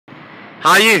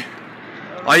How are you?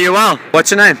 Are you well? What's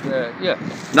your name? Yeah.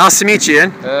 Nice to meet you,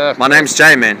 Ian. My name's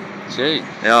Jay, man. Jay.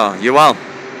 Yeah, you well?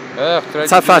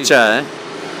 Tough out here,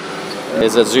 eh?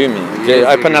 There's a Zoom. Okay,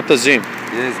 open up the Zoom.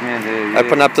 Yes, man.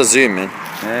 Open up the Zoom, man.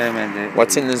 Yeah, man.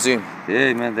 What's in the Zoom?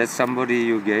 Yeah, man. That's somebody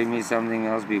you gave me something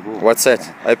else before. What's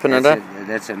that? Open it up.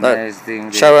 That's a nice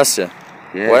thing. Show us here.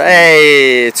 Yes, well,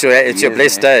 hey, it's your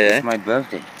blessed day, eh? It's my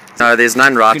birthday. No, there's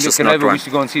none righteous, Can I not have a one. wish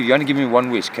to go and see you? You only give me one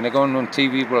wish. Can I go on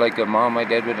TV with like a mom, my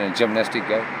dad, with a gymnastic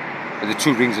guy? With the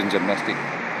 2 rings in gymnastic.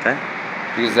 Okay.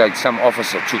 Because like some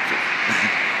officer took it.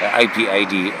 The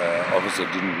IPID officer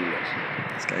didn't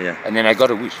realize. Okay, yeah. And then I got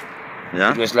a wish.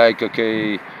 Yeah? It was like,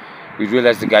 okay, we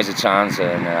realized the guy's a chance and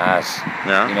an ass.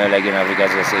 Yeah. You know, like in Africa,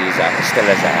 they say he's still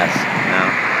as an ass.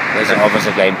 Yeah. There's an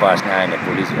officer going past now and the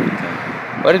police.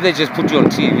 What if they just put you on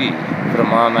TV for a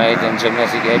marmite and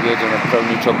gymnastic aviator and a pro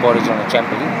neutral porridge on a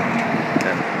trampoline?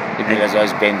 If you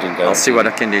guys bend and go. I'll see what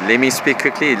I can do. Let me speak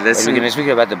quickly. Listen. Are we going to speak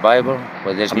about the Bible?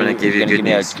 Well, I'm going to give you good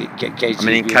news. I'm going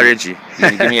to encourage you.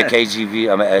 You're going to give me a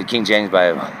KGV, a King James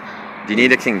Bible. Do you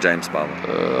need a King James Bible?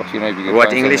 You know,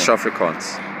 what, English or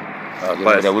Afrikaans?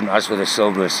 I wouldn't ask for the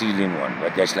silver ceiling one,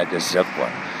 but that's like a zip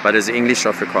one. But is English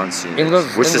or Afrikaans?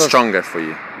 Which is stronger for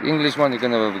you? English one, you're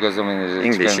going to, because I mean, it's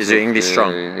English. Is your English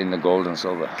strong? In the gold and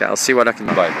silver. Okay, I'll see what I can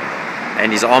do. Bible.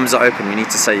 And his arms are open. We need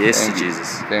to say yes to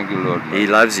Jesus. Thank you, Lord. He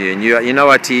loves you. And you know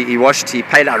what? He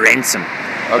paid our ransom.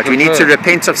 But we need to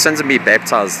repent of sins and be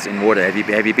baptized in water. Have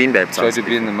you been baptized? Try to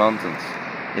be in the mountains.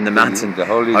 In the mountain. The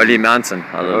holy mountain. The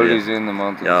holy is in the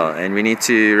mountains. Yeah, and we need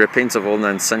to repent of all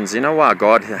known sins. You know why?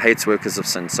 God hates workers of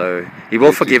sin. So He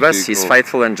will forgive us. He's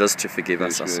faithful and just to forgive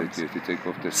us our sins.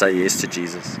 Say yes to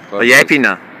Jesus. Are you happy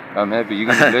now? I'm happy. You're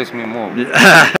going to bless me more.